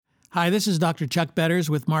Hi, this is Dr. Chuck Betters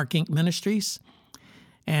with Mark Inc. Ministries,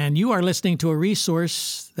 and you are listening to a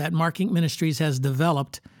resource that Mark Inc. Ministries has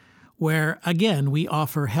developed where, again, we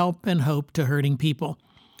offer help and hope to hurting people.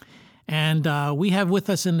 And we have with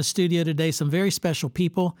us in the studio today some very special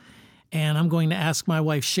people, and I'm going to ask my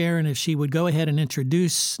wife, Sharon, if she would go ahead and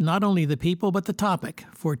introduce not only the people, but the topic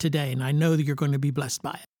for today, and I know that you're going to be blessed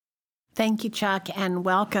by it. Thank you, Chuck, and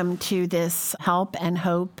welcome to this Help and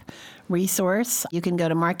Hope resource. You can go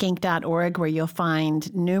to markinc.org where you'll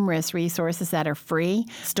find numerous resources that are free,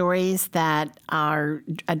 stories that are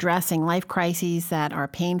addressing life crises that are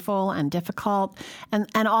painful and difficult, and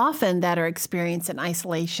often that are experienced in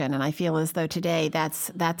isolation. And I feel as though today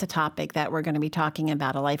that's a topic that we're going to be talking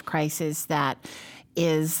about, a life crisis that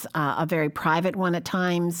is a very private one at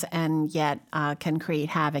times and yet can create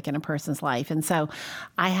havoc in a person's life. And so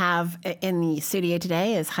I have in the studio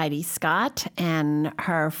today is Heidi Scott and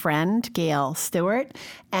her friend, Gail Stewart.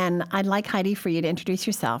 And I'd like, Heidi, for you to introduce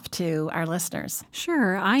yourself to our listeners.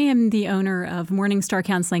 Sure. I am the owner of Morningstar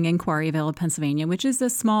Counseling in Quarryville, Pennsylvania, which is a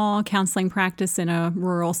small counseling practice in a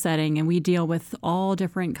rural setting. And we deal with all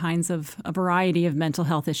different kinds of a variety of mental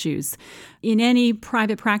health issues. In any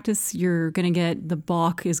private practice, you're going to get the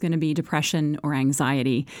bulk is going to be depression or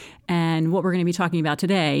anxiety. And what we're going to be talking about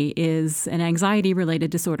today is an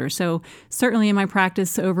anxiety-related disorder. So certainly in my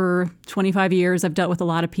practice over 25 years, I've dealt with a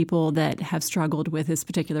lot of people that have struggled with this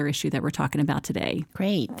particular issue that we're talking about today.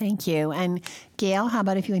 Great. Thank you. And Gail, how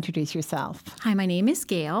about if you introduce yourself? Hi, my name is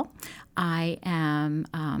Gail. I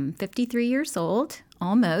am 53 years old,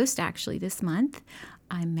 almost actually this month.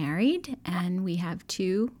 I'm married and we have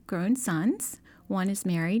two grown sons. One is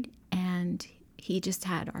married and he just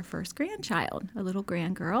had our first grandchild, a little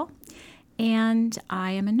grandgirl. And I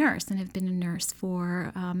am a nurse and have been a nurse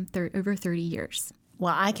for over 30 years.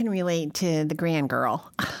 Well, I can relate to the grandgirl.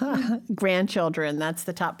 Grandchildren, that's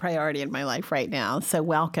the top priority in my life right now. So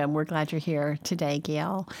welcome. We're glad you're here today,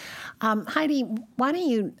 Gail. Heidi, why don't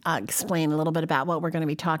you explain a little bit about what we're going to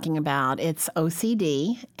be talking about? It's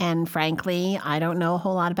OCD, and frankly, I don't know a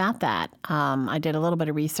whole lot about that. I did a little bit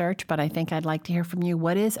of research, but I think I'd like to hear from you.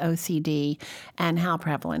 What is OCD, and how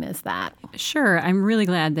prevalent is that? Sure. I'm really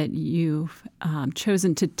glad that you've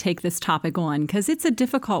chosen to take this topic on because it's a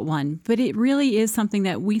difficult one, but it really is something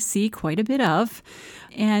that we see quite a bit of.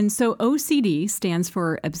 And so OCD stands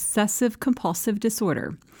for Obsessive Compulsive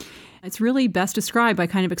Disorder. It's really best described by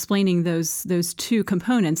kind of explaining those two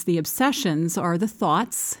components. The obsessions are the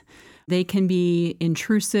thoughts. They can be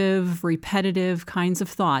intrusive, repetitive kinds of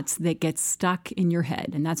thoughts that get stuck in your head.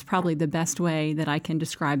 And that's probably the best way that I can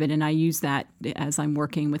describe it. And I use that as I'm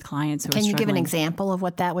working with clients who are struggling. Can you give an example of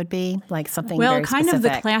what that would be? Like something very specific? Well, kind of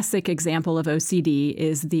the classic example of OCD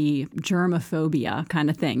is the germophobia kind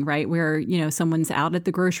of thing, right? Where, someone's out at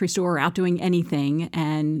the grocery store or out doing anything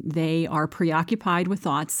and they are preoccupied with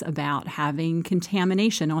thoughts about having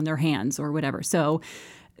contamination on their hands or whatever. So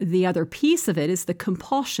the other piece of it is the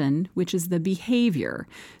compulsion, which is the behavior.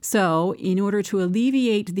 So in order to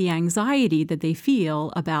alleviate the anxiety that they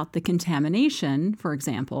feel about the contamination, for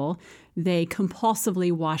example, they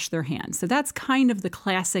compulsively wash their hands. So that's kind of the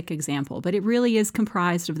classic example, but it really is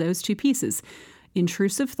comprised of those two pieces.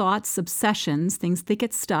 Intrusive thoughts, obsessions, things that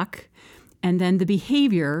get stuck, and then the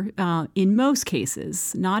behavior, in most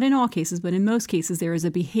cases, not in all cases, but in most cases, there is a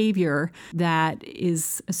behavior that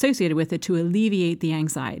is associated with it to alleviate the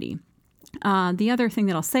anxiety. The other thing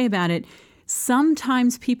that I'll say about it,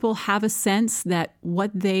 sometimes people have a sense that what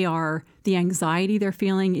the anxiety they're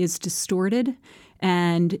feeling is distorted,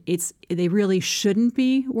 and they really shouldn't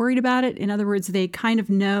be worried about it. In other words, they kind of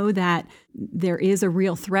know that there is a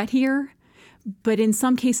real threat here, but in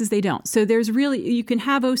some cases they don't. So you can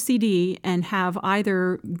have OCD and have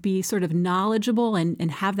either be sort of knowledgeable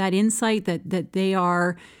and have that insight that they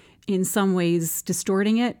are in some ways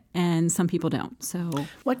distorting it, and some people don't. So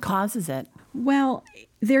what causes it? Well,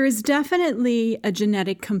 there is definitely a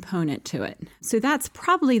genetic component to it. So that's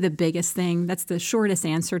probably the biggest thing. That's the shortest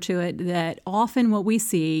answer to it, that often what we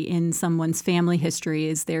see in someone's family history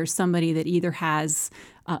is there's somebody that either has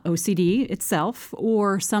OCD itself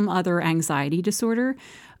or some other anxiety disorder.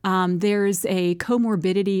 There's a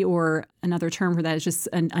comorbidity, or another term for that is just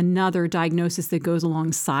another diagnosis that goes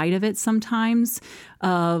alongside of it sometimes,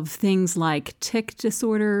 of things like tic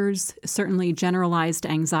disorders, certainly generalized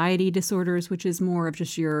anxiety disorders, which is more of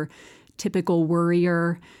just your typical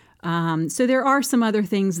worrier. So there are some other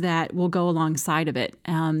things that will go alongside of it.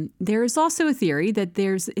 There's also a theory that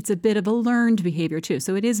it's a bit of a learned behavior too.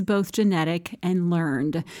 So it is both genetic and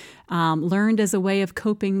learned. Learned as a way of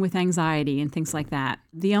coping with anxiety and things like that.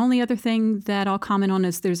 The only other thing that I'll comment on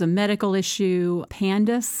is there's a medical issue,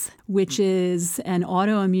 PANDAS, which is an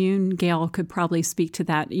autoimmune. Gail could probably speak to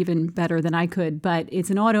that even better than I could, but it's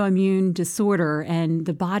an autoimmune disorder, and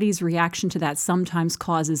the body's reaction to that sometimes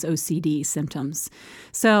causes OCD symptoms.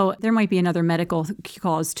 So there might be another medical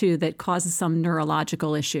cause too that causes some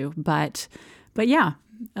neurological issue, but yeah,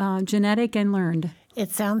 genetic and learned.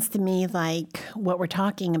 It sounds to me like what we're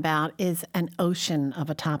talking about is an ocean of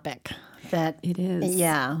a topic. That it is.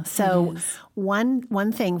 Yeah. So it is.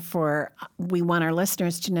 One thing we want our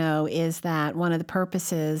listeners to know is that one of the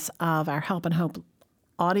purposes of our Help and Hope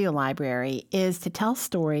audio library is to tell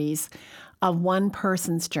stories of one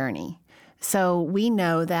person's journey. So we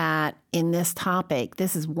know that in this topic,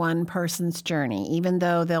 this is one person's journey. Even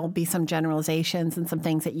though there'll be some generalizations and some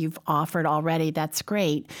things that you've offered already, that's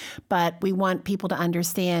great. But we want people to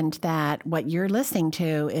understand that what you're listening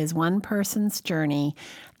to is one person's journey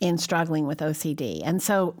in struggling with OCD. And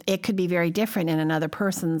so it could be very different in another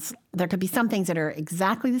person's. There could be some things that are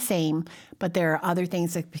exactly the same, but there are other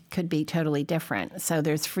things that could be totally different. So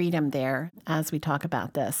there's freedom there as we talk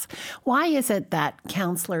about this. Why is it that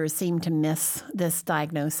counselors seem to miss this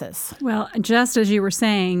diagnosis? Well, just as you were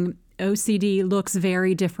saying, OCD looks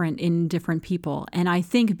very different in different people. And I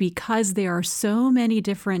think because there are so many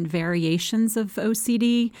different variations of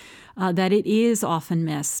OCD, that it is often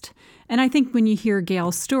missed. And I think when you hear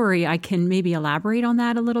Gail's story, I can maybe elaborate on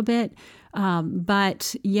that a little bit.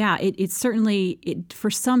 But yeah, it's certainly, for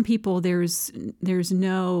some people, there's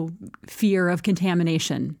no fear of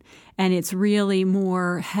contamination. And it's really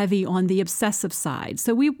more heavy on the obsessive side.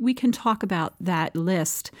 So we can talk about that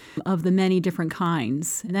list of the many different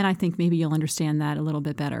kinds. And then I think maybe you'll understand that a little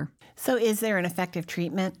bit better. So is there an effective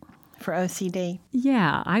treatment for OCD?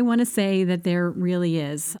 Yeah, I want to say that there really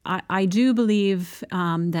is. I do believe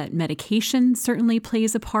that medication certainly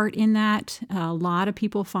plays a part in that. A lot of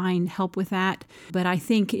people find help with that. But I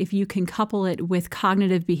think if you can couple it with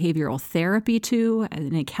cognitive behavioral therapy too,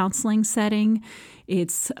 in a counseling setting,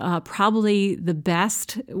 it's probably the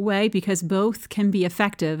best way because both can be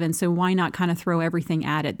effective. And so why not kind of throw everything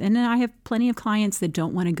at it? And then I have plenty of clients that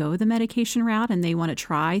don't want to go the medication route and they want to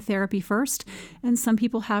try therapy first. And some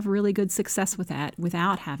people have really good success with that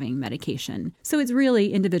without having medication. So it's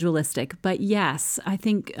really individualistic. But yes, I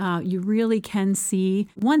think you really can see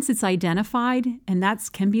once it's identified, and that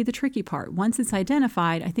can be the tricky part. Once it's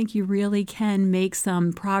identified, I think you really can make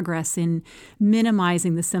some progress in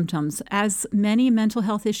minimizing the symptoms. As many mental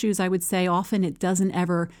health issues, I would say often it doesn't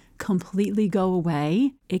ever completely go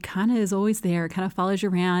away. It kind of is always there. It kind of follows you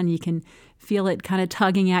around. You can feel it kind of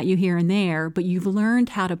tugging at you here and there, but you've learned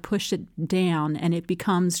how to push it down and it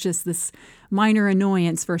becomes just this minor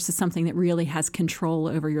annoyance versus something that really has control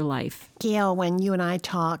over your life. Gail, when you and I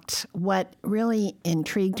talked, what really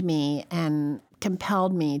intrigued me and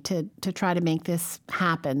compelled me to try to make this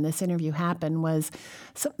interview happen, was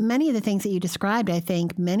so many of the things that you described. I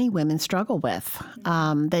think many women struggle with.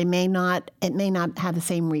 It may not have the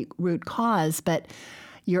same root cause, but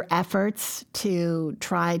your efforts to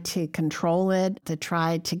try to control it, to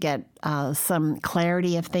try to get some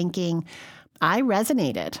clarity of thinking, I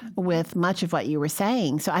resonated with much of what you were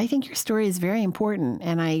saying. So I think your story is very important.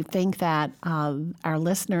 And I think that our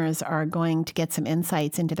listeners are going to get some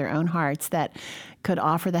insights into their own hearts that could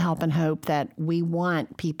offer the help and hope that we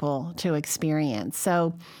want people to experience.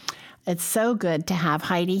 So it's so good to have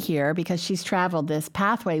Heidi here because she's traveled this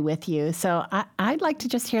pathway with you. So I'd like to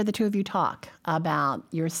just hear the two of you talk about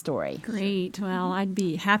your story. Great. Well, I'd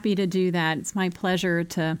be happy to do that. It's my pleasure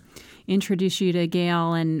to introduce you to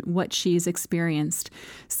Gail and what she's experienced.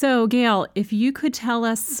 So, Gail, if you could tell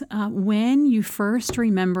us when you first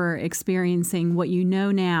remember experiencing what you know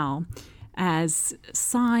now as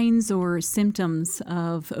signs or symptoms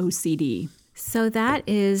of OCD. So that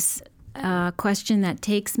is a question that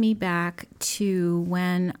takes me back to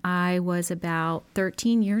when I was about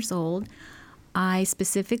 13 years old. I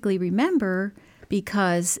specifically remember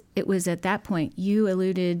because it was at that point you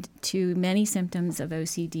alluded to many symptoms of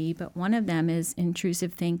OCD, but one of them is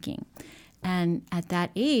intrusive thinking. And at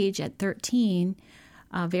that age, at 13,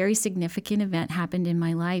 a very significant event happened in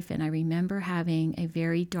my life, and I remember having a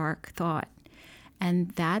very dark thought. And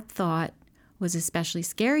that thought was especially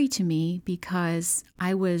scary to me because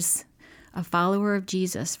I was a follower of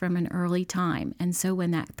Jesus from an early time. And so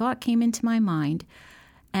when that thought came into my mind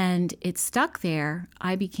and it stuck there,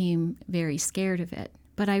 I became very scared of it.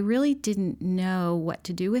 But I really didn't know what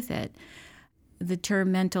to do with it. the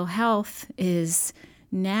term mental health is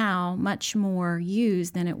now much more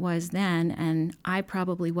used than it was then, and I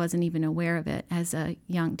probably wasn't even aware of it as a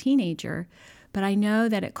young teenager. But I know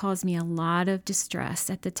that it caused me a lot of distress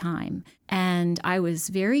at the time. And I was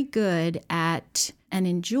very good at and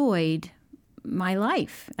enjoyed my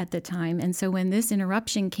life at the time. And so when this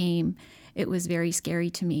interruption came, it was very scary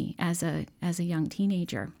to me as a young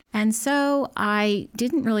teenager. And so I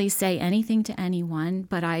didn't really say anything to anyone,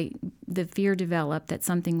 but the fear developed that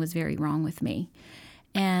something was very wrong with me.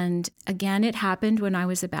 And again, it happened when I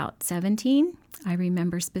was about 17. I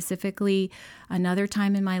remember specifically another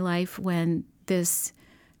time in my life when this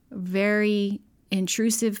very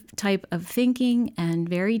intrusive type of thinking and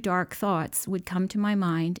very dark thoughts would come to my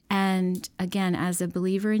mind. And again, as a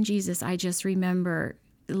believer in Jesus, I just remember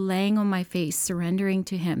laying on my face, surrendering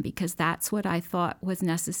to him, because that's what I thought was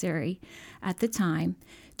necessary at the time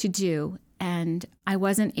to do. And I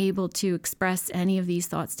wasn't able to express any of these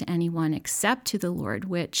thoughts to anyone except to the Lord,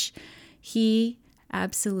 which he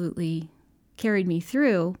absolutely carried me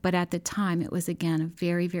through. But at the time, it was, again, a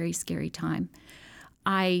very, very scary time.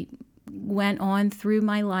 I went on through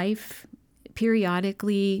my life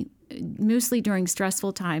periodically, mostly during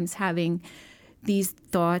stressful times, having these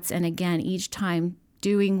thoughts. And again, each time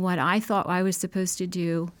doing what I thought I was supposed to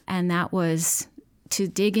do. And that was to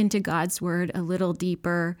dig into God's word a little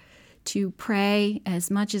deeper, to pray as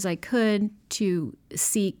much as I could, to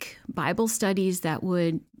seek Bible studies that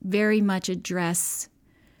would very much address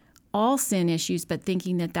all sin issues, but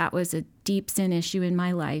thinking that that was a deep sin issue in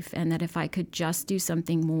my life, and that if I could just do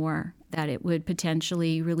something more, that it would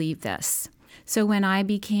potentially relieve this. So when I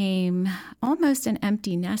became almost an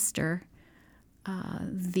empty nester,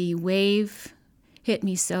 the wave hit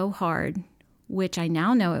me so hard, which I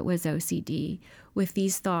now know it was OCD, with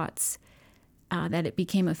these thoughts, that it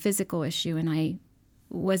became a physical issue, and I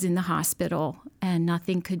was in the hospital, and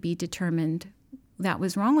nothing could be determined that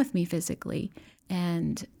was wrong with me physically.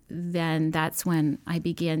 And then that's when I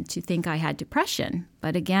began to think I had depression.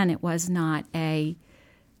 But again, it was not an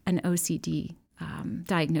OCD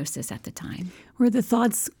diagnosis at the time. Were the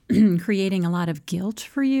thoughts creating a lot of guilt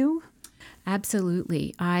for you?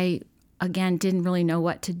 Absolutely. I, again, didn't really know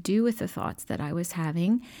what to do with the thoughts that I was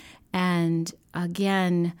having. And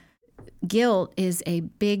again, guilt is a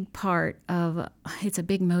big part of, it's a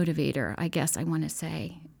big motivator, I guess I want to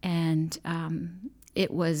say. And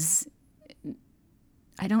it was,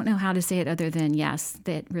 I don't know how to say it other than yes,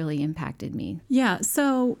 that really impacted me. Yeah,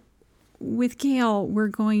 so with Gail, we're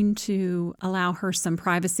going to allow her some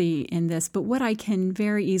privacy in this, but what I can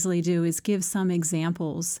very easily do is give some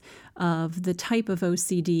examples of the type of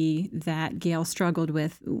OCD that Gail struggled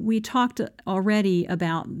with. We talked already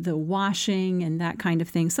about the washing and that kind of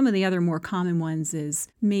thing. Some of the other more common ones is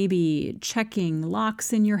maybe checking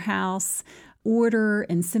locks in your house, order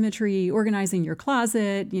and symmetry, organizing your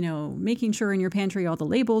closet, making sure in your pantry all the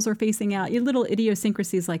labels are facing out, little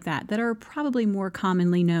idiosyncrasies like that are probably more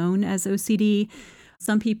commonly known as OCD.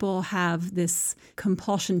 Some people have this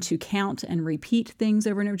compulsion to count and repeat things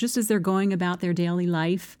over and over just as they're going about their daily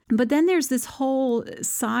life. But then there's this whole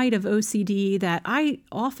side of OCD that I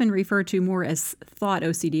often refer to more as thought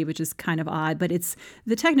OCD, which is kind of odd, but it's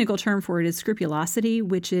the technical term for it is scrupulosity,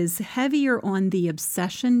 which is heavier on the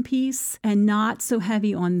obsession piece and not so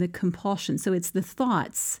heavy on the compulsion. So it's the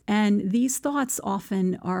thoughts. And these thoughts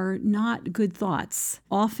often are not good thoughts.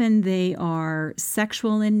 Often they are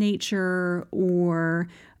sexual in nature, or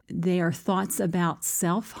they are thoughts about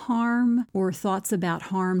self-harm or thoughts about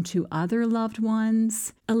harm to other loved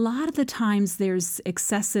ones. A lot of the times there's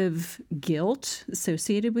excessive guilt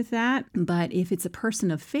associated with that, but if it's a person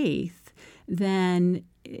of faith, then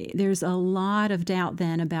there's a lot of doubt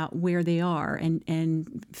then about where they are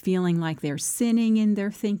and feeling like they're sinning in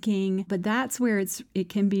their thinking. But that's where it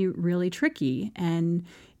can be really tricky. And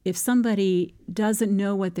if somebody doesn't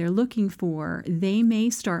know what they're looking for, they may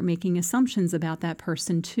start making assumptions about that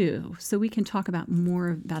person too. So we can talk about more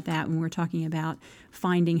about that when we're talking about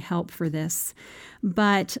finding help for this.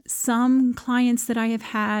 But some clients that I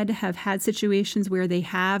have had situations where they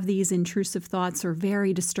have these intrusive thoughts or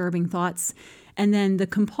very disturbing thoughts. And then the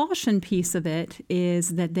compulsion piece of it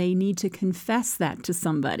is that they need to confess that to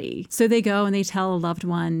somebody. So they go and they tell a loved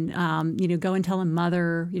one, go and tell a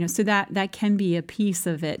mother, so that can be a piece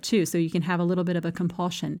of it too. So you can have a little bit of a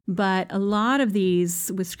compulsion. But a lot of these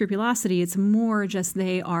with scrupulosity, it's more just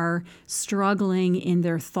they are struggling in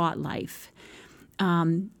their thought life.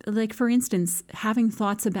 Like, for instance, having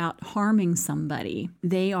thoughts about harming somebody.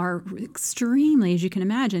 They are extremely, as you can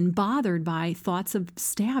imagine, bothered by thoughts of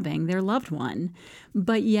stabbing their loved one,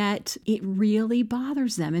 but yet it really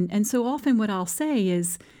bothers them. And so often what I'll say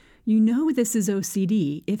is, you know this is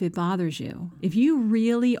OCD if it bothers you. If you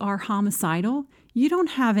really are homicidal, you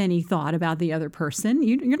don't have any thought about the other person.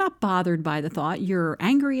 You're not bothered by the thought. You're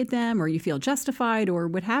angry at them or you feel justified or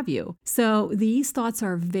what have you. So these thoughts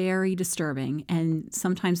are very disturbing, and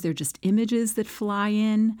sometimes they're just images that fly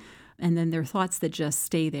in, and then they're thoughts that just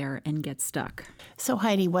stay there and get stuck. So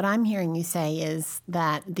Heidi, what I'm hearing you say is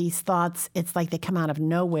that these thoughts, it's like they come out of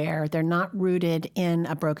nowhere. They're not rooted in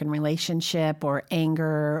a broken relationship or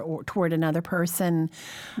anger or toward another person.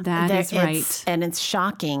 That is right. And it's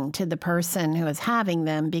shocking to the person who is having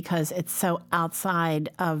them because it's so outside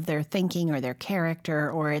of their thinking or their character,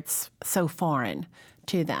 or it's so foreign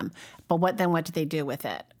to them. But what do they do with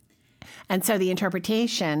it? And so the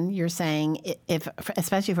interpretation, you're saying, if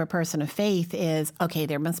especially for a person of faith, is, okay,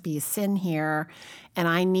 there must be a sin here, and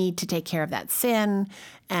I need to take care of that sin,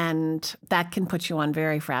 and that can put you on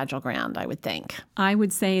very fragile ground, I would think. I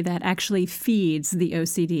would say that actually feeds the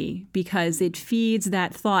OCD, because it feeds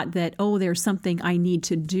that thought that, oh, there's something I need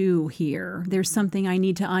to do here. There's something I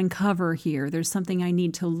need to uncover here. There's something I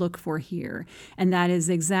need to look for here. And that is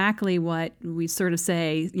exactly what we sort of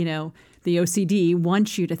say, the OCD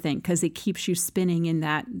wants you to think, because it keeps you spinning in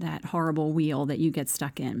that horrible wheel that you get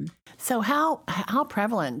stuck in. So how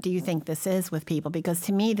prevalent do you think this is with people? Because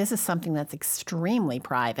to me, this is something that's extremely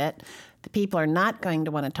private. The people are not going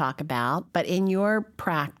to want to talk about. But in your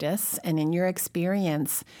practice and in your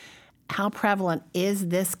experience, how prevalent is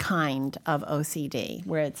this kind of OCD,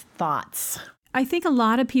 where it's thoughts? I think a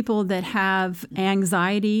lot of people that have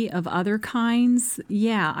anxiety of other kinds,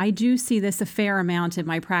 I do see this a fair amount in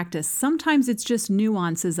my practice. Sometimes it's just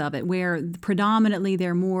nuances of it, where predominantly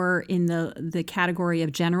they're more in the category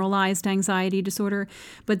of generalized anxiety disorder.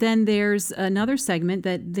 But then there's another segment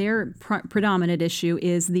that their predominant issue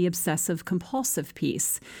is the obsessive compulsive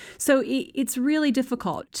piece. So it's really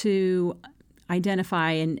difficult to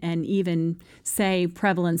identify and even say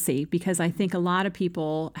prevalency, because I think a lot of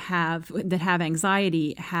people that have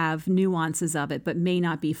anxiety have nuances of it, but may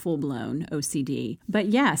not be full-blown OCD. But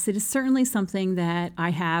yes, it is certainly something that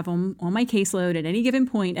I have on my caseload at any given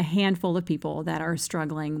point, a handful of people that are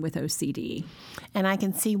struggling with OCD. And I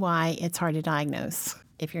can see why it's hard to diagnose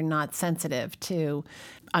if you're not sensitive to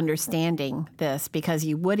understanding this, because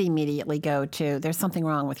you would immediately go to, there's something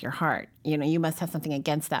wrong with your heart. You must have something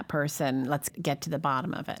against that person. Let's get to the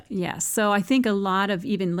bottom of it. Yes. So I think a lot of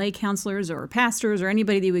even lay counselors or pastors or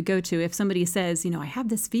anybody that you would go to, if somebody says, I have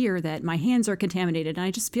this fear that my hands are contaminated and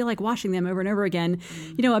I just feel like washing them over and over again,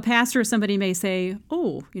 a pastor or somebody may say,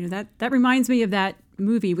 oh, that reminds me of that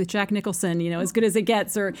movie with Jack Nicholson, As Good as It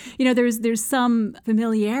Gets, or, there's some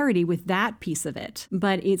familiarity with that piece of it.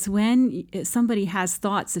 But it's when somebody has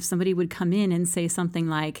thoughts, if somebody would come in and say something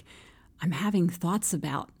like, I'm having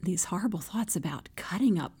these horrible thoughts about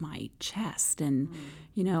cutting up my chest. And,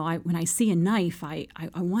 when I see a knife, I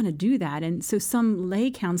want to do that. And so some lay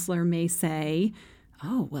counselor may say,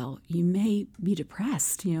 oh, well, you may be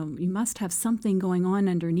depressed. You must have something going on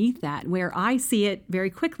underneath that. Where I see it very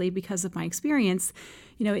quickly because of my experience,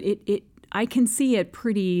 I can see it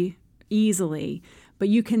pretty easily. But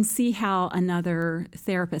you can see how another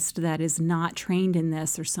therapist that is not trained in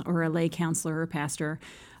this, or a lay counselor or pastor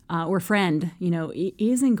or friend,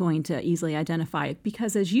 isn't going to easily identify it.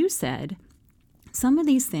 Because as you said, some of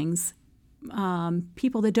these things,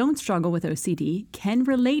 people that don't struggle with OCD can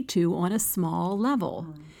relate to on a small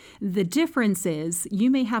level. The difference is you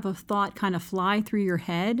may have a thought kind of fly through your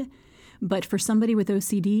head, but for somebody with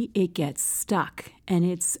OCD, it gets stuck and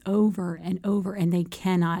it's over and over and they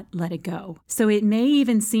cannot let it go. So it may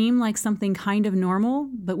even seem like something kind of normal,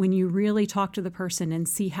 but when you really talk to the person and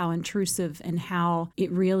see how intrusive and how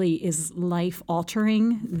it really is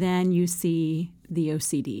life-altering, then you see the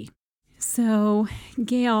OCD. So,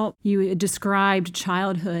 Gail, you described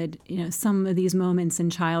childhood, some of these moments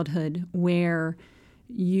in childhood where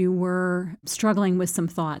you were struggling with some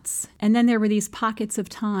thoughts. And then there were these pockets of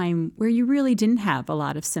time where you really didn't have a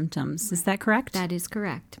lot of symptoms. Is that correct? That is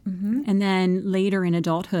correct. Mm-hmm. And then later in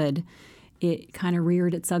adulthood, it kind of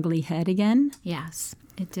reared its ugly head again? Yes,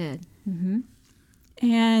 it did. Mm-hmm.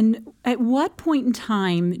 And at what point in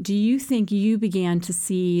time do you think you began to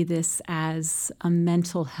see this as a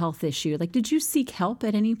mental health issue? Like, did you seek help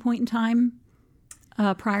at any point in time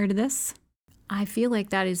prior to this? I feel like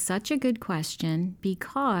that is such a good question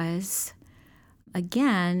because,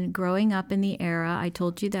 again, growing up in the era, I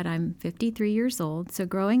told you that I'm 53 years old. So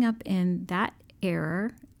growing up in that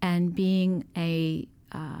era and being a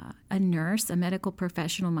nurse, a medical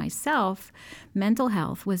professional myself, mental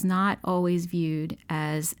health was not always viewed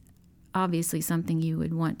as obviously something you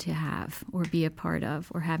would want to have or be a part of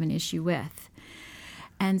or have an issue with.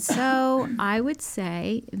 And so I would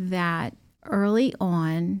say that early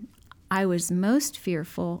on, I was most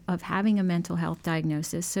fearful of having a mental health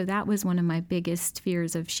diagnosis. So that was one of my biggest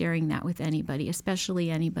fears of sharing that with anybody,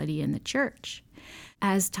 especially anybody in the church.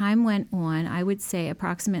 As time went on, I would say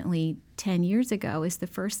approximately 10 years ago is the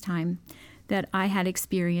first time that I had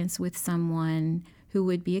experience with someone who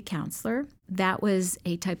would be a counselor. That was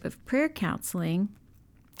a type of prayer counseling,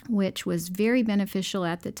 which was very beneficial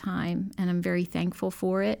at the time, and I'm very thankful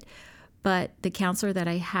for it. But the counselor that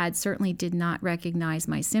I had certainly did not recognize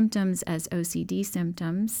my symptoms as OCD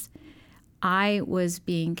symptoms. I was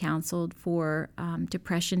being counseled for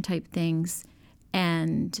depression type things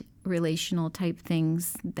and relational type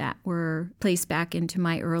things that were placed back into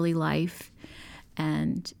my early life.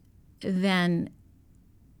 And then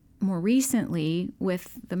more recently,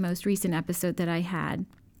 with the most recent episode that I had,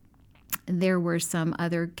 there were some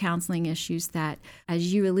other counseling issues that,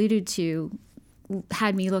 as you alluded to,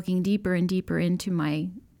 had me looking deeper and deeper into my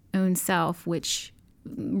own self, which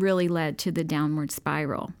really led to the downward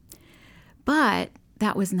spiral. But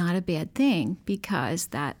that was not a bad thing, because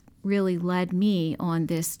that really led me on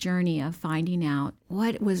this journey of finding out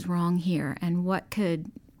what was wrong here and what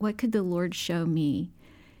could the Lord show me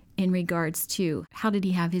in regards to how did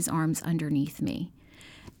he have his arms underneath me.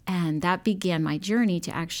 And that began my journey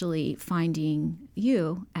to actually finding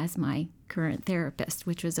you as my current therapist,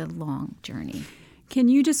 which was a long journey. Can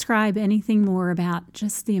you describe anything more about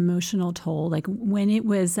just the emotional toll? Like when you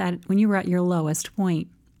were at your lowest point,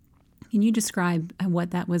 can you describe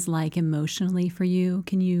what that was like emotionally for you?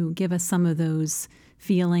 Can you give us some of those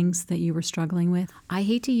feelings that you were struggling with? I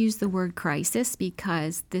hate to use the word crisis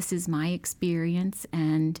because this is my experience,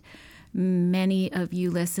 and many of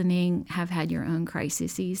you listening have had your own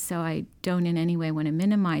crises, so I don't in any way want to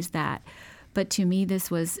minimize that. But to me,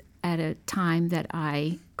 this was at a time that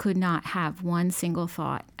I could not have one single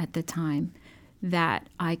thought at the time that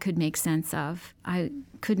I could make sense of. I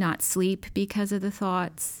could not sleep because of the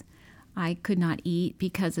thoughts. I could not eat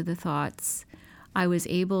because of the thoughts. I was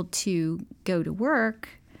able to go to work,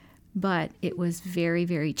 but it was very,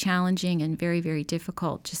 very challenging and very, very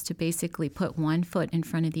difficult just to basically put one foot in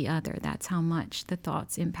front of the other. That's how much the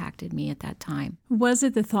thoughts impacted me at that time. Was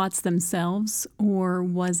it the thoughts themselves, or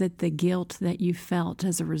was it the guilt that you felt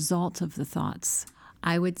as a result of the thoughts?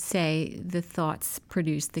 I would say the thoughts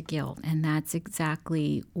produced the guilt, and that's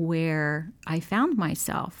exactly where I found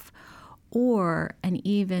myself. Or an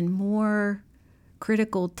even more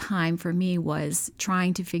critical time for me was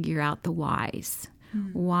trying to figure out the whys.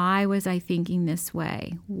 Why was I thinking this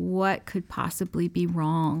way? What could possibly be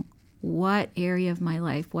wrong? What area of my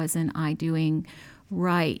life wasn't I doing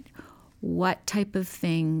right? What type of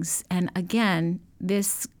things? And again,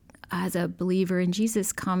 this, as a believer in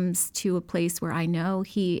Jesus, comes to a place where I know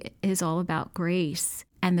he is all about grace.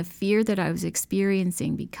 And the fear that I was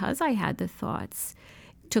experiencing because I had the thoughts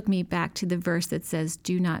took me back to the verse that says,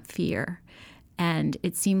 "Do not fear." And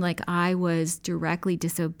it seemed like I was directly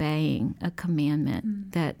disobeying a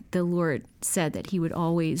commandment that the Lord said that he would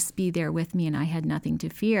always be there with me and I had nothing to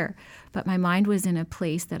fear. But my mind was in a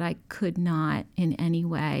place that I could not in any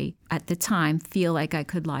way at the time feel like I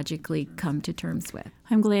could logically come to terms with.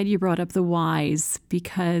 I'm glad you brought up the whys,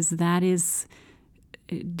 because that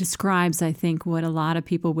describes, I think, what a lot of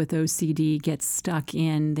people with OCD get stuck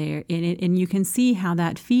in there. And you can see how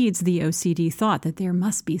that feeds the OCD thought that there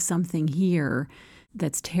must be something here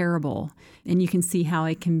that's terrible. And you can see how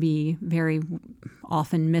it can be very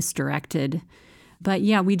often misdirected. But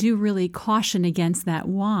yeah, we do really caution against that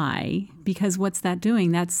why, because what's that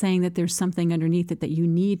doing? That's saying that there's something underneath it that you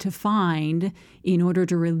need to find in order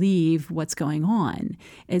to relieve what's going on.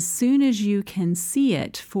 As soon as you can see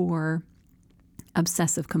it for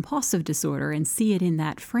obsessive compulsive disorder and see it in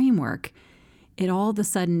that framework, it all of a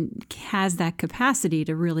sudden has that capacity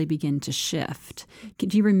to really begin to shift.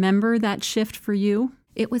 Do you remember that shift for you?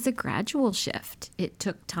 It was a gradual shift. It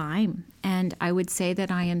took time. And I would say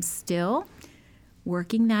that I am still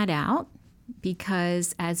working that out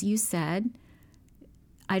because, as you said,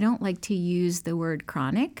 I don't like to use the word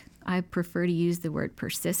chronic. I prefer to use the word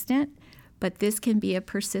persistent. But this can be a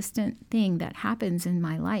persistent thing that happens in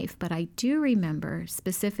my life. But I do remember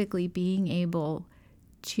specifically being able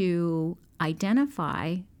to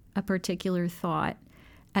identify a particular thought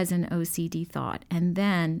as an OCD thought. And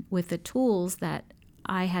then with the tools that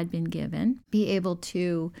I had been given, be able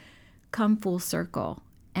to come full circle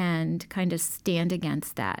and kind of stand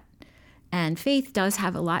against that. And faith does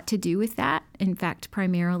have a lot to do with that. In fact,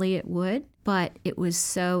 primarily it would. But it was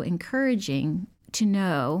so encouraging to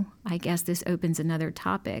know, I guess this opens another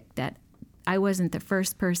topic, that I wasn't the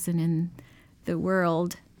first person in the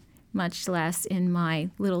world much less in my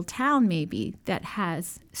little town maybe, that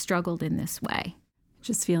has struggled in this way.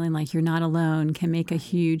 Just feeling like you're not alone can make a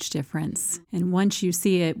huge difference. And once you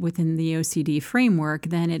see it within the OCD framework,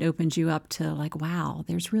 then it opens you up to like, wow,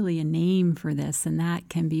 there's really a name for this. And that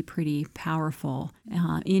can be pretty powerful.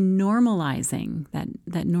 In normalizing,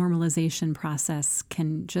 that normalization process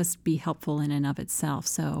can just be helpful in and of itself.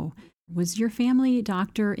 So was your family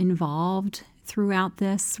doctor involved throughout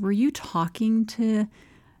this? Were you talking to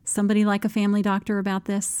somebody like a family doctor about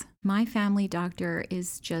this? My family doctor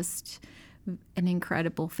is just an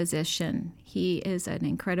incredible physician. He is an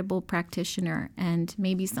incredible practitioner, and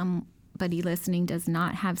maybe somebody listening does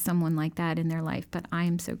not have someone like that in their life, but I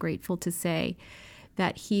am so grateful to say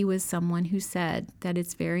that he was someone who said that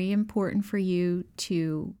it's very important for you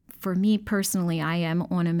to, for me personally, I am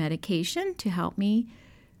on a medication to help me,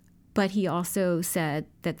 but he also said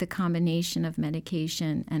that the combination of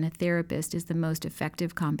medication and a therapist is the most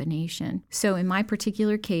effective combination. So in my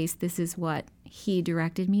particular case, this is what he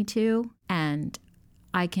directed me to, and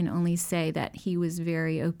I can only say that he was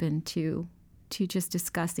very open to just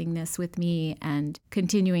discussing this with me and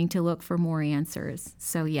continuing to look for more answers.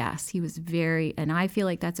 So yes, he was and I feel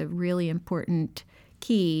like that's a really important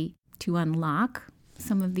key to unlock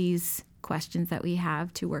some of these questions that we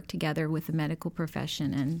have to work together with the medical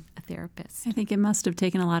profession and a therapist. I think it must have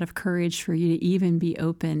taken a lot of courage for you to even be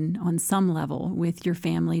open on some level with your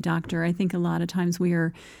family doctor. I think a lot of times we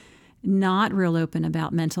are not real open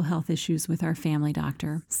about mental health issues with our family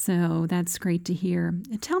doctor. So that's great to hear.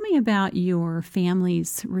 Tell me about your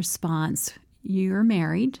family's response. You're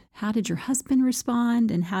married. How did your husband respond,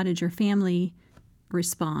 and how did your family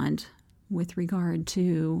respond with regard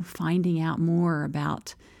to finding out more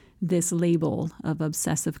about this label of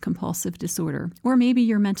obsessive compulsive disorder, or maybe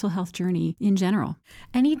your mental health journey in general?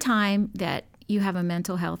 Anytime that you have a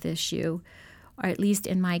mental health issue, or at least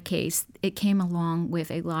in my case, it came along with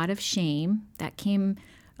a lot of shame that came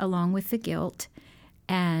along with the guilt.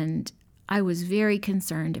 And I was very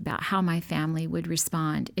concerned about how my family would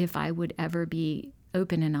respond if I would ever be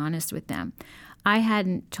open and honest with them. I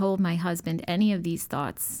hadn't told my husband any of these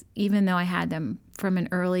thoughts, even though I had them from an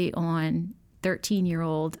early on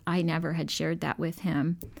 13-year-old. I never had shared that with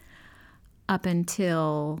him up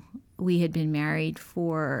until we had been married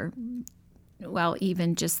for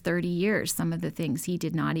even just 30 years, some of the things he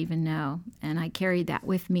did not even know. And I carried that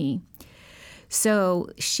with me.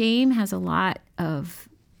 So shame has a lot of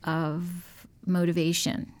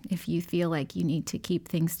motivation if you feel like you need to keep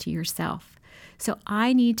things to yourself. So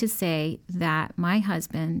I need to say that my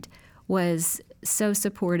husband was so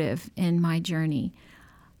supportive in my journey.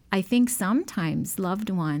 I think sometimes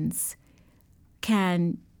loved ones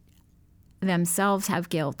can themselves have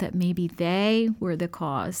guilt that maybe they were the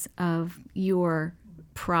cause of your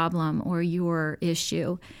problem or your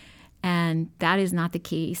issue. And that is not the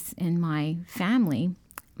case in my family.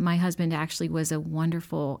 My husband actually was a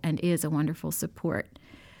wonderful and is a wonderful support.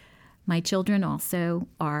 My children also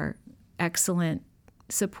are excellent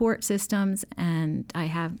support systems, and I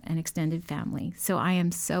have an extended family. So I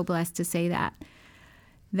am so blessed to say that.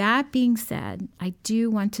 That being said, I do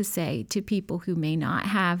want to say to people who may not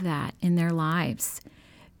have that in their lives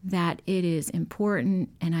that it is important,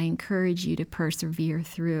 and I encourage you to persevere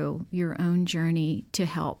through your own journey to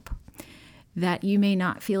help. That you may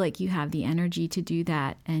not feel like you have the energy to do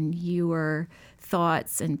that, and your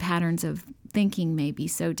thoughts and patterns of thinking may be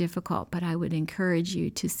so difficult, but I would encourage you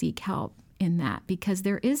to seek help in that, because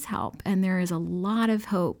there is help and there is a lot of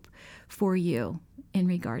hope for you in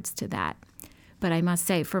regards to that. But I must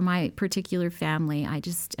say, for my particular family, I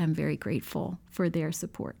just am very grateful for their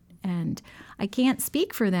support. And I can't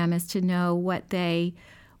speak for them as to know what they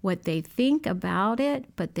think about it,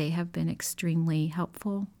 but they have been extremely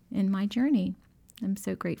helpful in my journey. I'm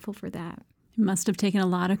so grateful for that. It must have taken a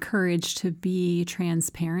lot of courage to be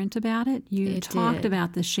transparent about it. You talked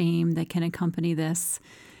about the shame that can accompany this.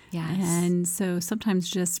 Yes. And so sometimes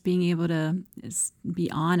just being able to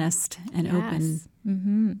be honest and open.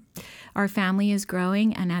 Mm-hmm. Our family is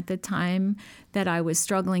growing, and at the time that I was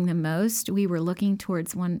struggling the most, we were looking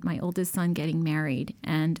towards my oldest son getting married,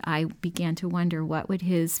 and I began to wonder what would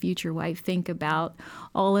his future wife think about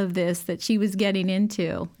all of this that she was getting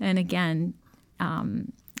into. And again,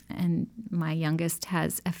 and my youngest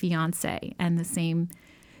has a fiance, and the same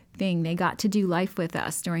thing. They got to do life with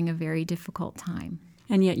us during a very difficult time.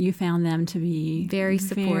 And yet you found them to be very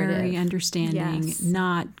supportive, very understanding, yes.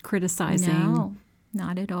 Not criticizing. No,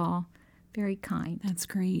 not at all. Very kind. That's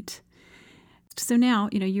great. So now,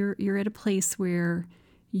 you're at a place where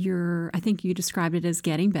I think you described it as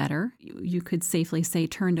getting better. You could safely say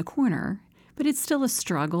turned a corner, but it's still a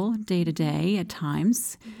struggle day to day at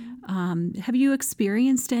times. Have you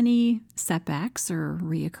experienced any setbacks or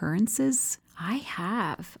reoccurrences? I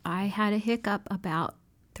have. I had a hiccup about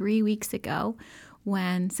 3 weeks ago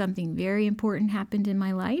when something very important happened in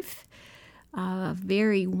my life, a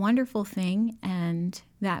very wonderful thing, and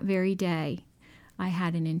that very day I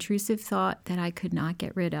had an intrusive thought that I could not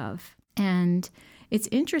get rid of. And it's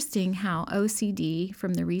interesting how OCD,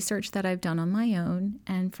 from the research that I've done on my own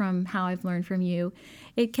and from how I've learned from you,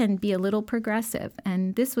 it can be a little progressive.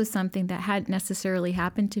 And this was something that hadn't necessarily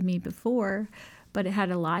happened to me before, but it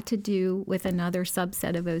had a lot to do with another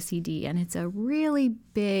subset of OCD. And it's a really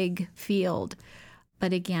big field.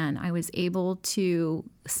 But again, I was able to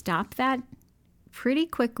stop that pretty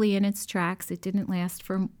quickly in its tracks. It didn't last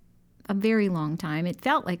for a very long time. It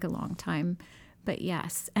felt like a long time. But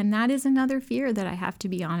yes, and that is another fear that I have to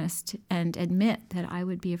be honest and admit that I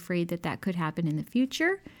would be afraid that that could happen in the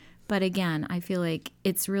future. But again, I feel like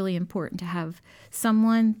it's really important to have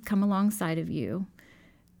someone come alongside of you,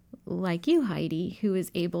 like you, Heidi, who is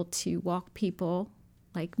able to walk people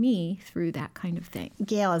like me through that kind of thing.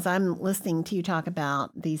 Gail, as I'm listening to you talk about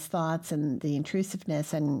these thoughts and the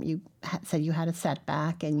intrusiveness, and you said you had a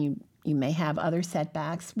setback and you may have other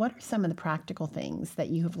setbacks, what are some of the practical things that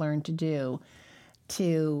you have learned to do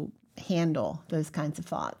to handle those kinds of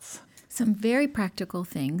thoughts? Some very practical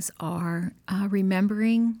things are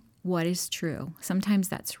remembering what is true. Sometimes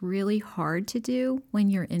that's really hard to do when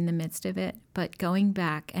you're in the midst of it, but going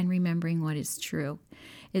back and remembering what is true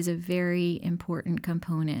is a very important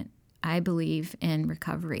component, I believe, in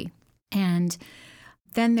recovery. And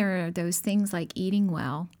then there are those things like eating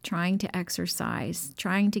well, trying to exercise,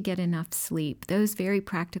 trying to get enough sleep. Those very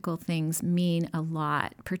practical things mean a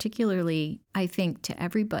lot, particularly, I think, to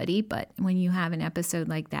everybody. But when you have an episode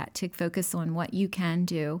like that, to focus on what you can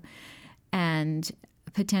do and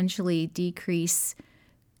potentially decrease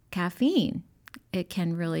caffeine, it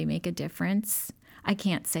can really make a difference. I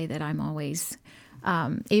can't say that I'm always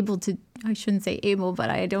able to, I shouldn't say able,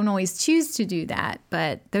 but I don't always choose to do that.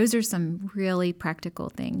 But those are some really practical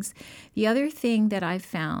things. The other thing that I've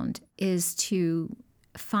found is to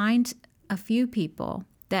find a few people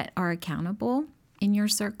that are accountable in your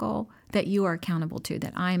circle, that you are accountable to,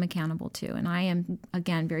 that I am accountable to. And I am,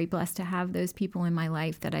 again, very blessed to have those people in my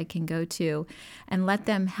life that I can go to and let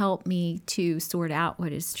them help me to sort out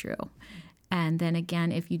what is true. And then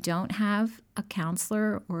again, if you don't have a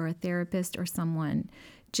counselor or a therapist or someone,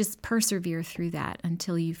 just persevere through that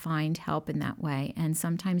until you find help in that way. And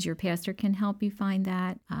sometimes your pastor can help you find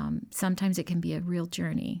that. Sometimes it can be a real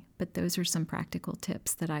journey, but those are some practical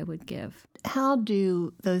tips that I would give. How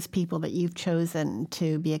do those people that you've chosen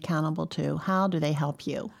to be accountable to, how do they help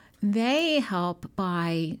you? They help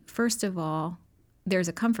by, first of all, there's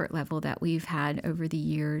a comfort level that we've had over the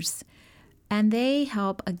years. And they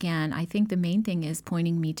help, again, I think the main thing is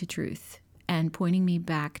pointing me to truth and pointing me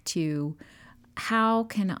back to how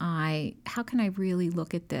can I really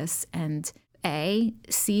look at this and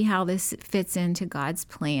see how this fits into God's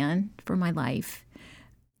plan for my life.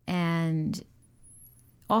 And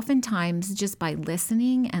oftentimes just by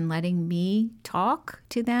listening and letting me talk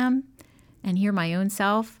to them and hear my own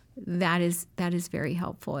self, that is very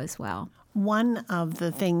helpful as well. One of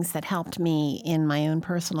the things that helped me in my own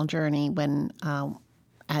personal journey when,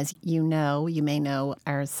 as you may know,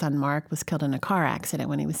 our son Mark was killed in a car accident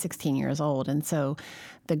when he was 16 years old. And so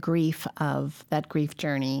the grief of that grief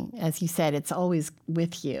journey, as you said, it's always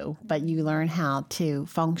with you, but you learn how to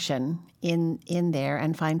function in there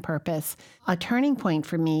and find purpose. A turning point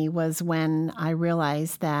for me was when I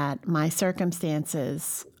realized that my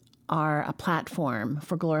circumstances are a platform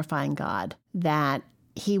for glorifying God, that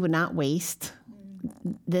He would not waste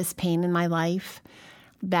this pain in my life,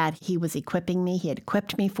 that He was equipping me. He had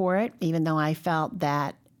equipped me for it, even though I felt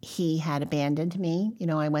that He had abandoned me. You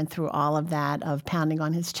know, I went through all of that of pounding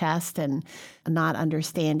on His chest and not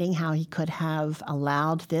understanding how He could have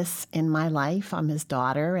allowed this in my life. I'm His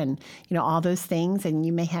daughter and, you know, all those things. And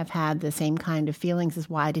you may have had the same kind of feelings as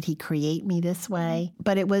why did He create me this way?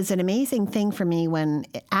 But it was an amazing thing for me when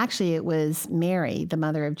actually it was Mary, the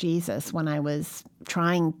mother of Jesus, when I was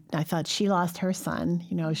trying, I thought she lost her son,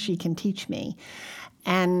 you know, she can teach me.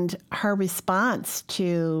 And her response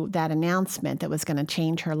to that announcement that was going to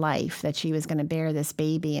change her life, that she was going to bear this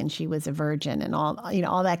baby and she was a virgin and all, you know,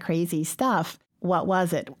 all that crazy stuff. What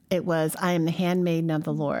was it? It was, I am the handmaiden of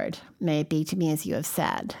the Lord. May it be to me as you have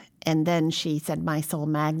said. And then she said, my soul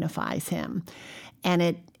magnifies Him. And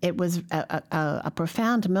it was a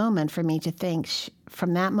profound moment for me to think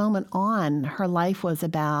from that moment on, her life was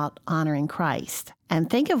about honoring Christ. And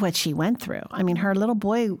think of what she went through. I mean, her little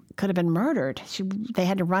boy could have been murdered. They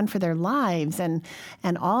had to run for their lives and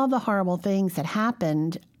all the horrible things that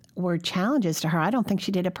happened were challenges to her. I don't think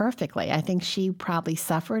she did it perfectly. I think she probably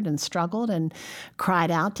suffered and struggled and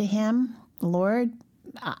cried out to him, Lord,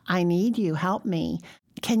 I need you, help me.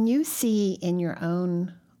 Can you see in your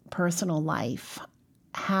own personal life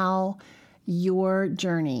how your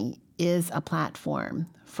journey is a platform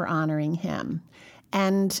for honoring him?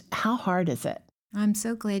 And how hard is it? I'm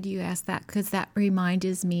so glad you asked that, because that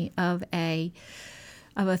reminds me of a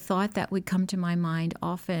thought that would come to my mind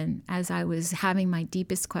often as I was having my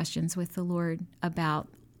deepest questions with the Lord about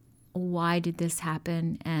why did this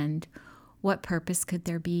happen and what purpose could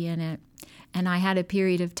there be in it. And I had a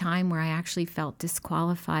period of time where I actually felt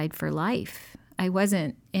disqualified for life. I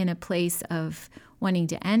wasn't in a place of wanting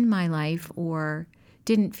to end my life or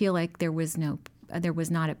didn't feel like there was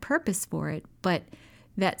not a purpose for it, but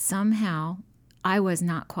that somehow I was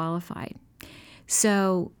not qualified.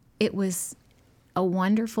 So it was a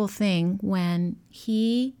wonderful thing when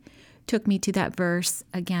he took me to that verse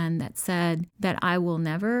again that said that I will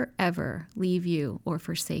never, ever leave you or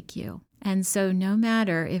forsake you. And so no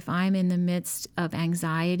matter if I'm in the midst of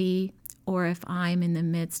anxiety or if I'm in the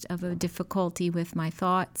midst of a difficulty with my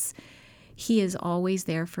thoughts, he is always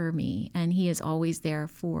there for me, and he is always there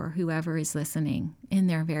for whoever is listening in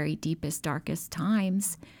their very deepest, darkest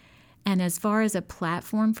times. And as far as a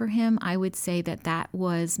platform for him, I would say that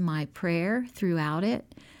was my prayer throughout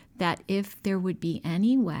it, that if there would be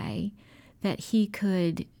any way that he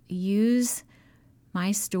could use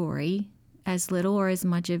my story, as little or as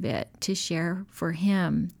much of it, to share for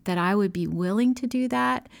him, that I would be willing to do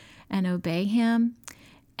that and obey him.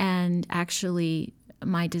 And actually,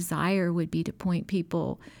 my desire would be to point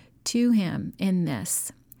people to him in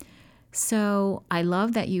this. So I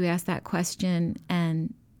love that you asked that question,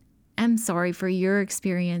 and I'm sorry for your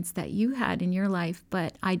experience that you had in your life,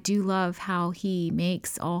 but I do love how he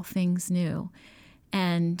makes all things new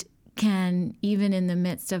and can, even in the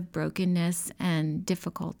midst of brokenness and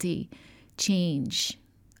difficulty, change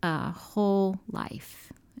a whole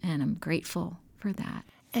life. And I'm grateful for that.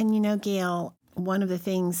 And Gail, one of the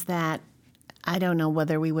things that I don't know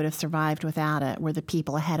whether we would have survived without it were the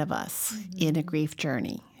people ahead of us in a grief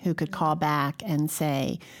journey who could call back and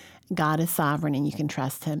say, God is sovereign and you can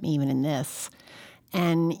trust him even in this.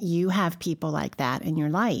 And you have people like that in your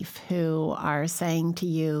life who are saying to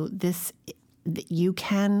you, you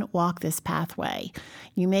can walk this pathway.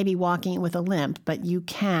 You may be walking with a limp, but you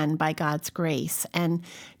can by God's grace. And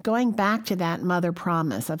going back to that mother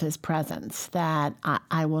promise of his presence, that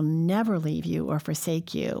I will never leave you or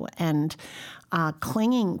forsake you, and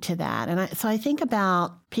clinging to that. And so I think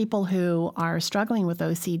about people who are struggling with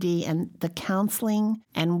OCD and the counseling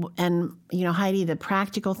and Heidi, the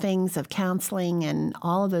practical things of counseling and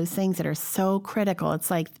all of those things that are so critical.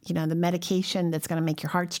 It's like, the medication that's going to make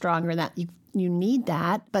your heart stronger, that you need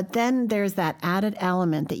that. But then there's that added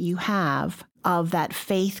element that you have of that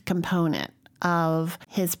faith component of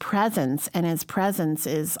his presence, and his presence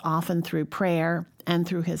is often through prayer and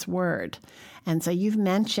through his word. And so you've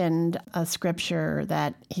mentioned a scripture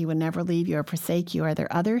that he would never leave you or forsake you. Are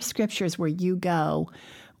there other scriptures where you go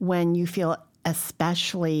when you feel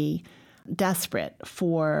especially desperate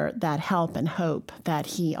for that help and hope that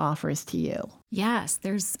he offers to you? Yes,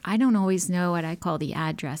 I don't always know what I call the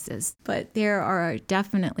addresses, but there are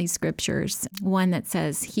definitely scriptures. One that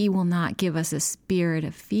says he will not give us a spirit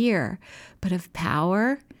of fear, but of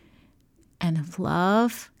power and of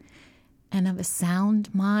love and of a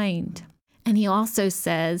sound mind. And he also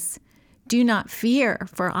says, do not fear,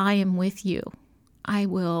 for I am with you. I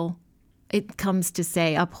will, it comes to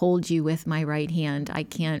say, uphold you with my right hand. I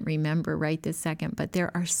can't remember right this second, but there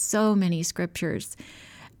are so many scriptures,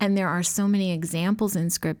 and there are so many examples in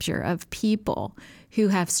scripture of people who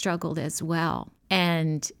have struggled as well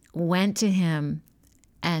and went to him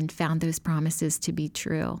and found those promises to be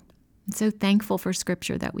true. I'm so thankful for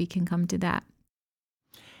scripture that we can come to that.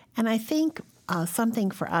 And I think something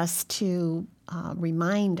for us to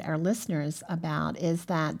remind our listeners about is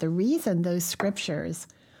that the reason those scriptures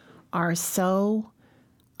are so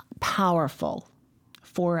powerful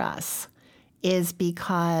for us is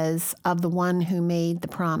because of the one who made the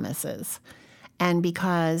promises, and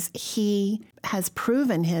because he has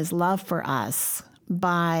proven his love for us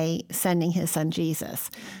by sending his son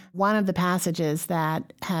Jesus. One of the passages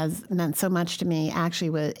that has meant so much to me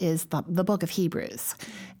actually is the book of Hebrews.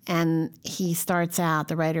 And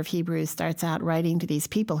the writer of Hebrews starts out writing to these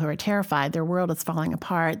people who are terrified. Their world is falling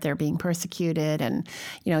apart. They're being persecuted. And,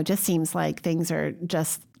 it just seems like things are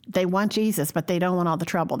they want Jesus, but they don't want all the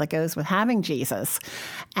trouble that goes with having Jesus.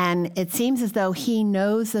 And it seems as though he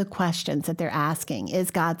knows the questions that they're asking. Is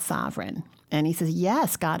God sovereign? And he says,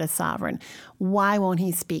 yes, God is sovereign. Why won't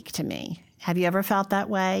he speak to me? Have you ever felt that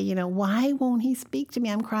way? Why won't he speak to me?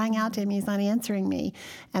 I'm crying out to him. He's not answering me.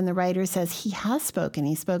 And the writer says he has spoken.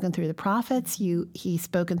 He's spoken through the prophets. He's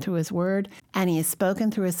spoken through his word. And he has spoken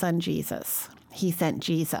through his son, Jesus. He sent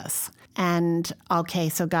Jesus. And okay,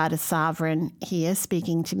 so God is sovereign. He is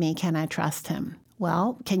speaking to me. Can I trust him?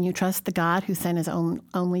 Well, can you trust the God who sent his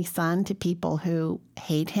only son to people who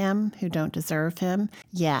hate him, who don't deserve him?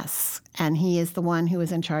 Yes. And he is the one who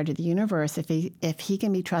is in charge of the universe. If he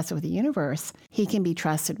can be trusted with the universe, he can be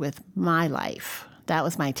trusted with my life. That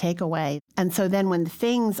was my takeaway. And so then when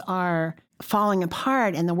things are falling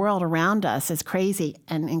apart and the world around us is crazy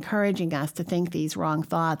and encouraging us to think these wrong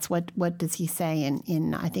thoughts, what does he say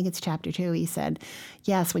in I think it's chapter 2? He said,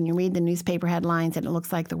 yes, when you read the newspaper headlines and it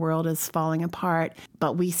looks like the world is falling apart,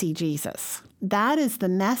 but we see Jesus. That is the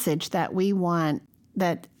message that we want,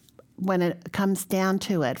 that when it comes down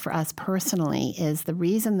to it for us personally, is the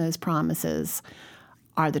reason those promises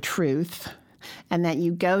are the truth, and that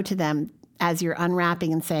you go to them as you're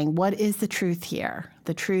unwrapping and saying, what is the truth here?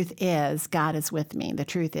 The truth is God is with me. The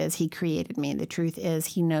truth is he created me. The truth is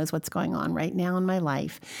he knows what's going on right now in my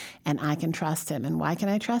life, and I can trust him. And why can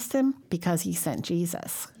I trust him? Because he sent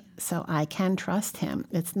Jesus. So I can trust him.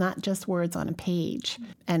 It's not just words on a page.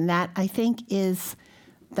 And that, I think,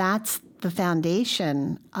 that's the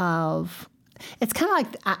foundation of, it's kind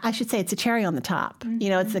of like, I should say it's a cherry on the top.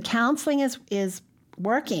 It's the counseling is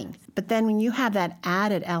working. But then when you have that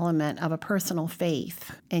added element of a personal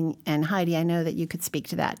faith, and Heidi, I know that you could speak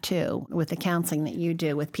to that too, with the counseling that you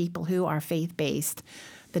do with people who are faith-based,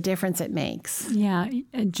 the difference it makes. Yeah,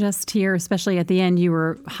 just here, especially at the end, you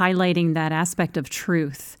were highlighting that aspect of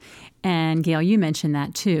truth. And Gail, you mentioned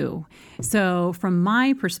that too. So from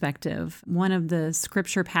my perspective, one of the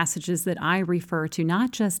scripture passages that I refer to,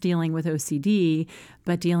 not just dealing with OCD,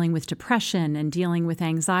 but dealing with depression and dealing with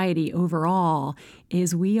anxiety overall,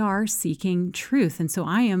 is we are seeking truth. And so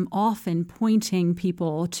I am often pointing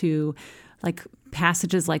people to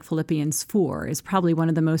passages like Philippians 4 is probably one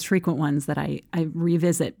of the most frequent ones that I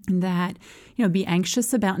revisit, that, be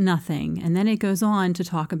anxious about nothing. And then it goes on to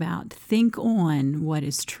talk about think on what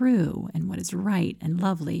is true and what is right and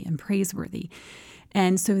lovely and praiseworthy.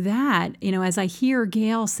 And so that, as I hear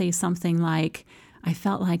Gail say something like, I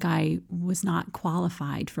felt like I was not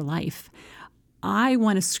qualified for life, I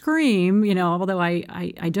want to scream, although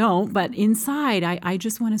I don't, but inside I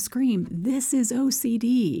just want to scream, this is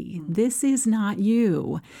OCD. This is not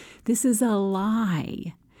you. This is a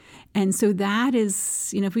lie. And so that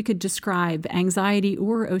is, if we could describe anxiety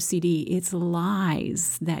or OCD, it's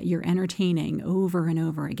lies that you're entertaining over and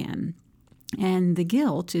over again. And the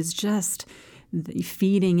guilt is just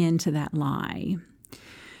feeding into that lie.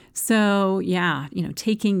 So, yeah,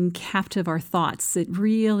 taking captive our thoughts, it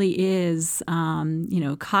really is,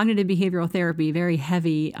 cognitive behavioral therapy, very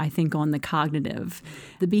heavy, I think, on the cognitive.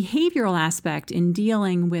 The behavioral aspect in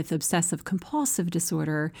dealing with obsessive compulsive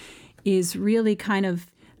disorder is really kind of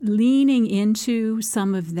leaning into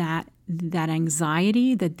some of that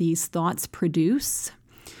anxiety that these thoughts produce.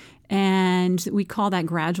 And we call that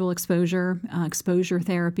gradual exposure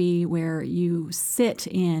therapy, where you sit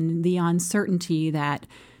in the uncertainty that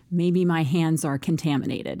maybe my hands are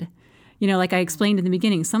contaminated. Like I explained in the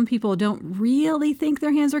beginning, some people don't really think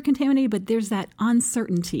their hands are contaminated, but there's that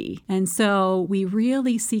uncertainty. And so we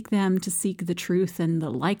really seek them to seek the truth and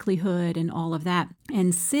the likelihood and all of that,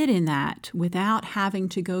 and sit in that without having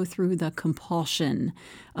to go through the compulsion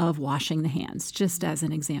of washing the hands, just as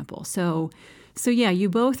an example. So yeah, you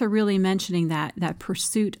both are really mentioning that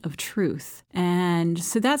pursuit of truth. And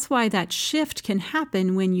so that's why that shift can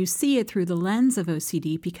happen when you see it through the lens of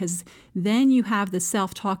OCD, because then you have the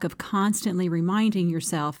self-talk of constantly reminding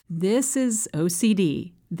yourself, this is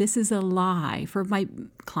OCD. This is a lie. For my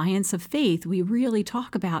clients of faith, we really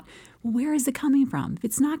talk about, well, where is it coming from? If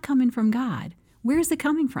it's not coming from God, where is it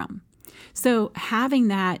coming from? So having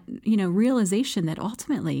that, realization that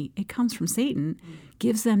ultimately it comes from Satan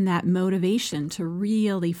gives them that motivation to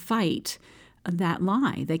really fight that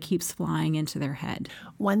lie that keeps flying into their head.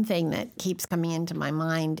 One thing that keeps coming into my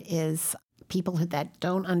mind is people that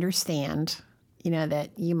don't understand, that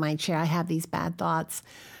you might share, I have these bad thoughts,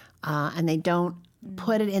 and they don't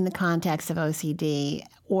put it in the context of OCD,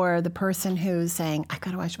 or the person who's saying, I've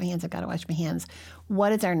got to wash my hands.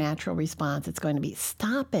 What is our natural response? It's going to be,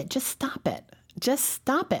 stop it. Just stop it. Just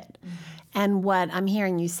stop it. Mm-hmm. And what I'm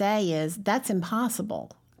hearing you say is that's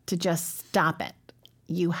impossible to just stop it.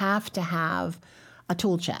 You have to have a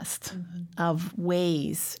tool chest of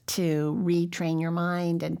ways to retrain your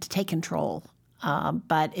mind and to take control.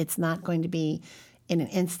 But it's not going to be in an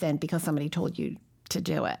instant because somebody told you to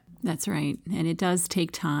do it. That's right. And it does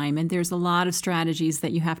take time. And there's a lot of strategies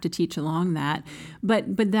that you have to teach along that.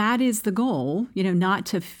 But that is the goal, not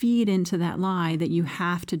to feed into that lie that you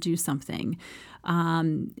have to do something.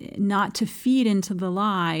 Not to feed into the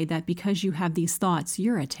lie that because you have these thoughts,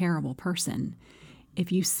 you're a terrible person.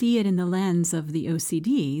 If you see it in the lens of the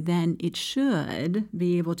OCD, then it should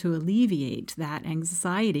be able to alleviate that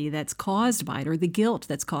anxiety that's caused by it or the guilt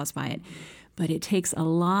that's caused by it. But it takes a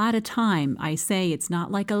lot of time. I say it's not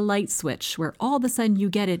like a light switch where all of a sudden you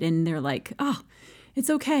get it and they're like, oh, it's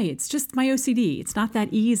okay. It's just my OCD. It's not that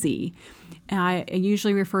easy. I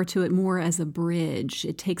usually refer to it more as a bridge.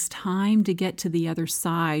 It takes time to get to the other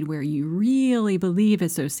side where you really believe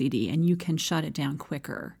it's OCD and you can shut it down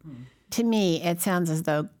quicker. To me, it sounds as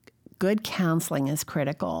though good counseling is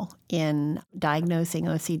critical in diagnosing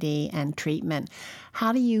OCD and treatment.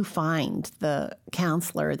 How do you find the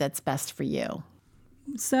counselor that's best for you?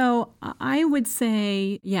 So I would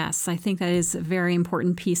say, yes, I think that is a very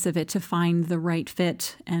important piece of it, to find the right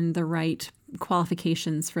fit and the right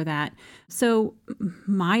qualifications for that. So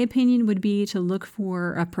my opinion would be to look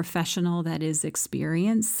for a professional that is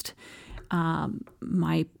experienced.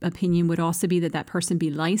 My opinion would also be that person be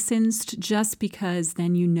licensed, just because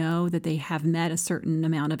then you know that they have met a certain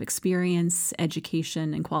amount of experience,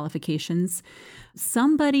 education, and qualifications.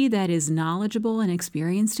 Somebody that is knowledgeable and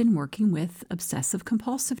experienced in working with obsessive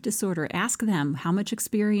compulsive disorder. Ask them, how much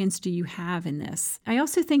experience do you have in this? I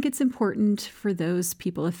also think it's important for those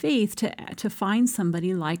people of faith to find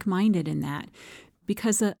somebody like-minded in that,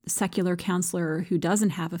 because a secular counselor who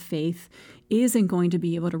doesn't have a faith isn't going to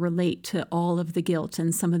be able to relate to all of the guilt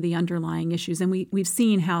and some of the underlying issues. And we've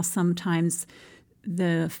seen how sometimes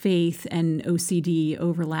the faith and OCD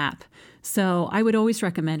overlap. So I would always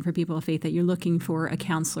recommend for people of faith that you're looking for a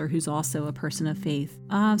counselor who's also a person of faith.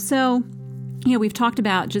 We've talked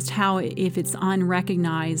about just how if it's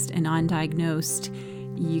unrecognized and undiagnosed,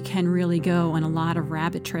 you can really go on a lot of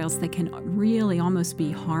rabbit trails that can really almost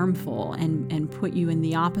be harmful and put you in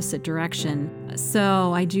the opposite direction.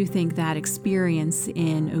 So I do think that experience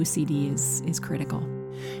in OCD is critical.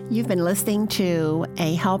 You've been listening to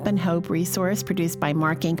a Help and Hope resource produced by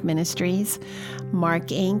Mark Inc. Ministries. Mark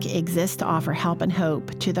Inc. exists to offer help and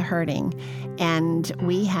hope to the hurting, and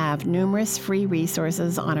we have numerous free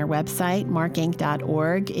resources on our website,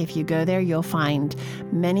 markinc.org. If you go there, you'll find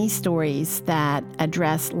many stories that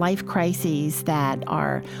address life crises that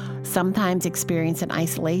are sometimes experienced in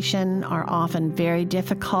isolation, are often very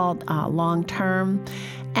difficult long-term,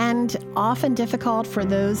 and often difficult for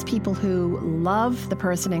those people who love the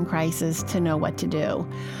person in crisis to know what to do.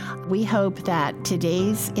 We hope that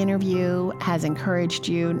today's interview has encouraged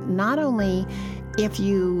you, not only if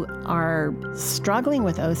you are struggling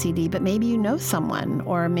with OCD, but maybe you know someone,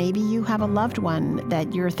 or maybe you have a loved one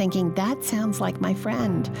that you're thinking, that sounds like my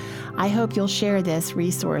friend. I hope you'll share this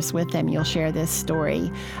resource with them. You'll share this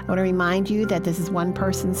story. I want to remind you that this is one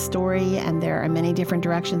person's story, and there are many different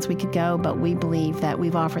directions we could go, but we believe that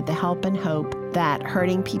we've offered the help and hope that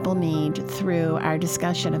hurting people need through our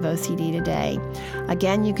discussion of OCD today.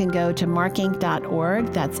 Again, you can go to markinc.org,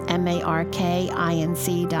 that's markinc.org,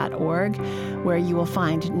 where you will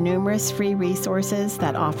find numerous free resources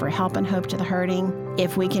that offer help and hope to the hurting.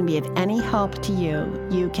 If we can be of any help to you,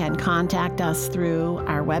 you can contact us through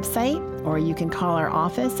our website, or you can call our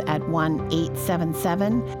office at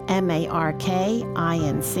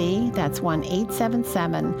 1-877-MARK-INC. That's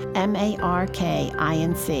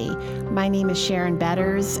 1-877-MARK-INC. My name is Sharon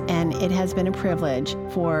Betters, and it has been a privilege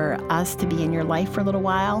for us to be in your life for a little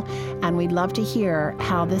while, and we'd love to hear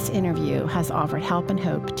how this interview has offered help and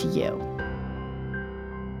hope to you.